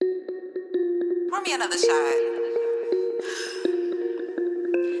Pour me another shot.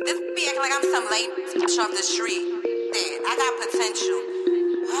 This be acting like I'm some lame bitch off the street. Then I got potential.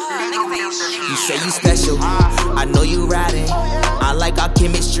 You say you special, I know you riding. I like our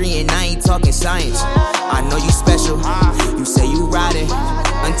chemistry and I ain't talking science. I know you special, you say you riding.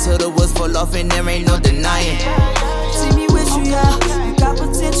 Until the woods fall off and there ain't no denying. See me with you, yeah. You got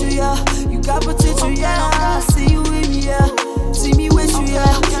potential, yeah. You got potential, yeah. I see you with me, yeah. See me with you,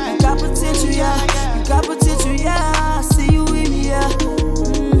 yeah. You got potential, yeah. You got potential, yeah. I see you with me, yeah.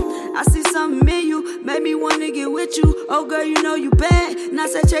 I see something in you, made me wanna get with you. Oh girl, you know you bad, not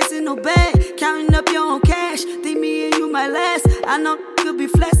say chasing no bag. Counting up your own cash, think me and you might last. I know you'll be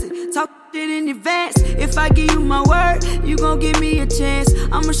flexing, talk shit in advance. If I give you my word, you gon' give me a chance.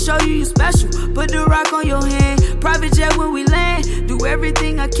 I'ma show you special, put the rock on your hand. Private jet when we land, do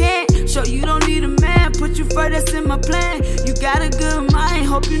everything I can. Show you don't need a man, put you first, that's in my plan. You got a good mind,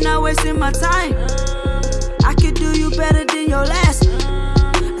 hope you not wasting my time. I could do you better than your last.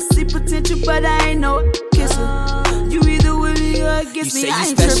 Potential, but I ain't no kisser. You either with me or against me. You say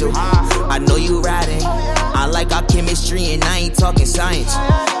you special, I know you riding. I like our chemistry and I ain't talking science.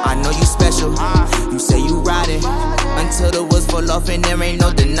 I know you special, you say you riding. Until the woods fall off and there ain't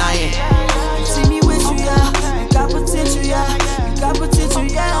no denying. You see me with you, yeah. You got potential, yeah. You got potential,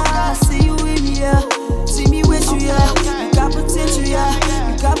 yeah. I see you with me, yeah. See me with you, yeah. You got potential,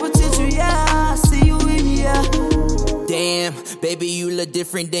 yeah. You got potential, yeah. I see you with me, yeah. Damn, baby, you look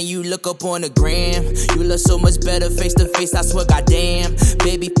different than you look up on the gram. You look so much better face to face, I swear, goddamn.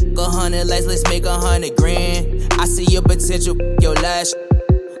 Baby, f*** 100 likes, let's make 100 grand. I see your potential, your last.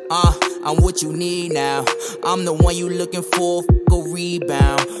 I'm what you need now. I'm the one you looking for, go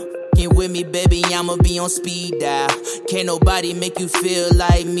rebound. F***ing with me, baby, I'ma be on speed dial. Can't nobody make you feel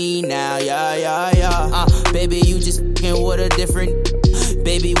like me now, yeah. Baby, you just f***ing with a different.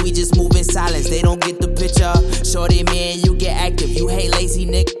 Baby, we just move in silence, they don't get the picture. Shorty, man, you get active, you hate lazy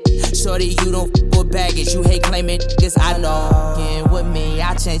nigga. Shorty, you don't f*** with baggage, you hate claiming niggas, I know. Get with me,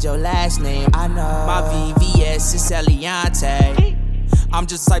 I change your last name, I know. My VVS is Eliante. I'm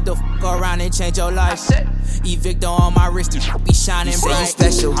just like to f*** around and change your life. Evicto on my wrist, you be shining bright. You say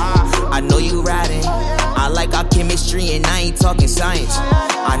you special, I know you riding. I like our chemistry and I ain't talking science.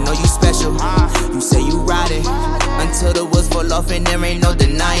 I know you special, you say you riding. Until the woods fall off and there ain't no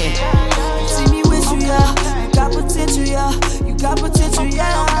denying. See me with you, yeah. You got potential, yeah. You got potential,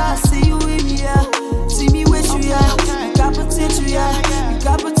 yeah. I see you with me, yeah. See me with you, yeah. You got potential, yeah. You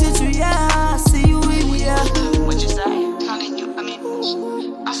got potential, yeah. I see you with me, yeah. What'd you say?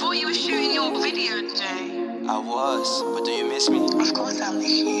 I thought you were shooting your video today. I was, but do you miss me? Of course I miss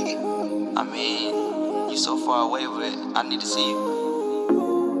you. I mean, you're so far away with it. I need to see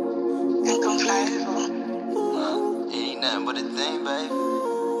you. Then come fly over. It ain't nothing but a thing, babe.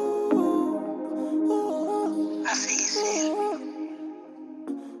 I'll see you soon.